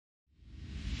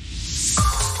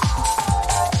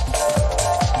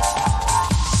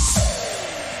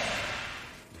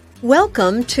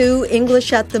Welcome to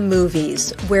English at the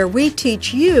Movies, where we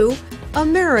teach you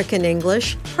American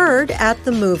English heard at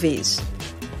the movies.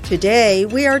 Today,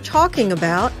 we are talking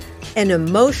about an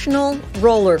emotional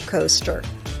roller coaster.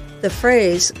 The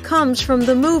phrase comes from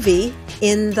the movie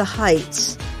In the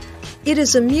Heights. It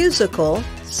is a musical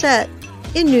set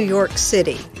in New York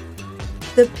City.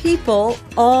 The people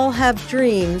all have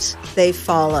dreams they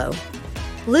follow.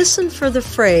 Listen for the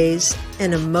phrase,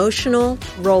 an emotional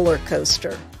roller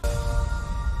coaster.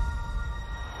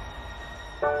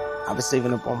 I've been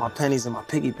saving up all my pennies in my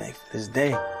piggy bank for this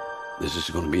day. This is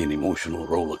going to be an emotional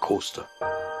roller coaster.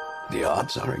 The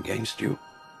odds are against you.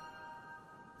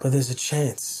 But there's a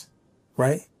chance,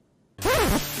 right?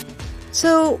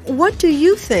 So, what do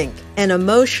you think an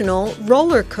emotional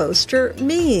roller coaster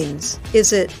means?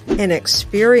 Is it an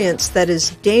experience that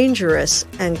is dangerous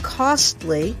and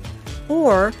costly,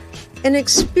 or an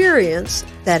experience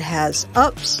that has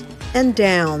ups and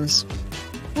downs?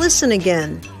 Listen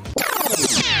again.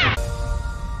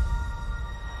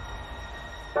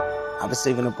 I've been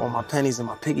saving up all my pennies in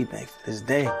my piggy bank for this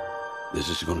day. This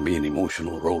is going to be an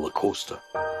emotional roller coaster.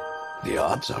 The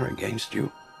odds are against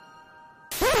you.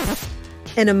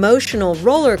 An emotional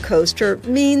roller coaster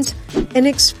means an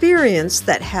experience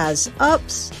that has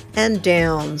ups and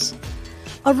downs.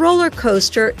 A roller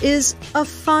coaster is a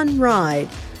fun ride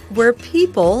where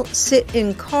people sit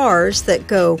in cars that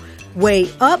go way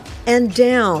up and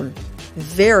down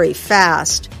very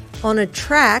fast on a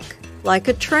track like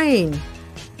a train.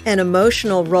 An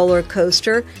emotional roller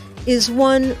coaster is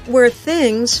one where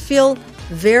things feel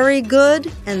very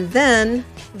good and then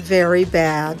very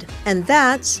bad. And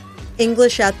that's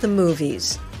English at the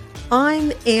Movies.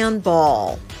 I'm Ann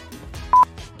Ball.